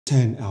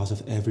10 out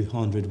of every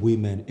 100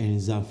 women in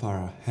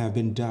Zamfara have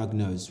been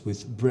diagnosed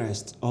with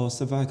breast or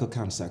cervical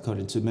cancer,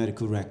 according to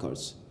medical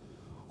records.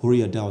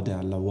 Huria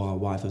Dauda Lawal,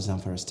 wife of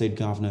Zamfara State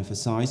Governor,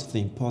 emphasized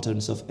the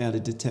importance of early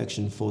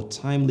detection for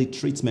timely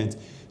treatment.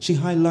 She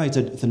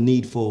highlighted the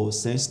need for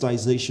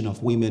sensitization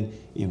of women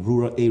in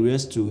rural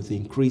areas to the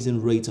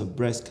increasing rate of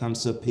breast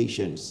cancer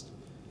patients.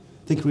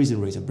 The increasing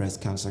rate of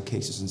breast cancer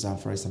cases in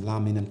Zamfara is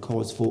alarming and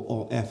calls for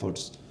all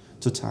efforts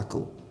to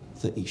tackle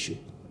the issue.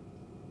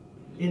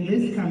 In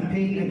this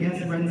campaign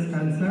against breast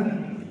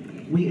cancer,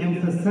 we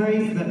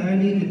emphasize the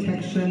early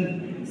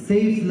detection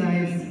saves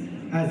lives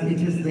as it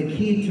is the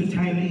key to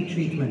timely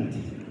treatment.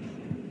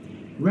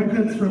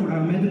 Records from our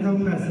medical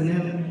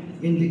personnel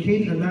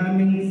indicate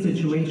alarming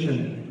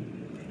situation.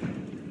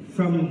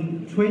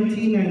 From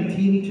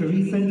 2019 to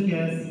recent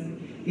years,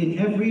 in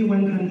every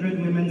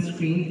 100 women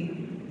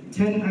screened,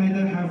 10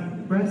 either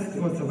have breast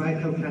or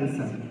cervical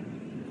cancer.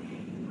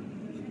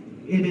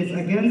 It is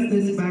against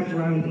this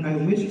background I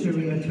wish to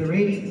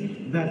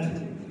reiterate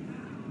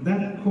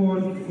that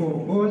call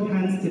for all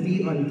hands to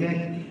be on deck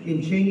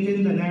in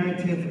changing the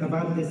narrative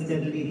about this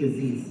deadly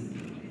disease.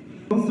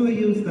 Also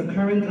use the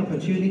current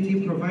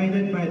opportunity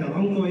provided by the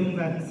ongoing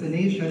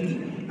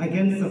vaccination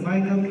against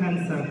cervical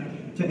cancer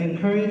to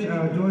encourage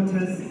our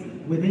daughters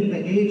within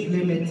the age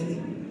limit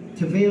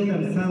to avail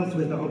themselves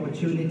with the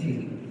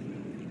opportunity.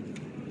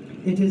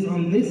 It is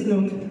on this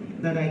note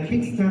that I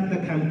kickstart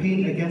the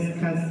campaign against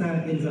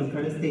cancer in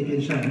Zamfara State,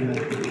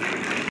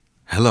 inshallah.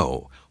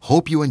 Hello,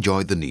 hope you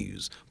enjoyed the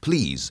news.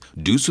 Please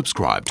do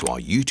subscribe to our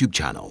YouTube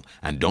channel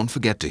and don't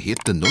forget to hit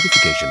the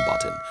notification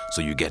button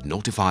so you get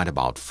notified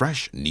about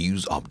fresh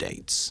news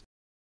updates.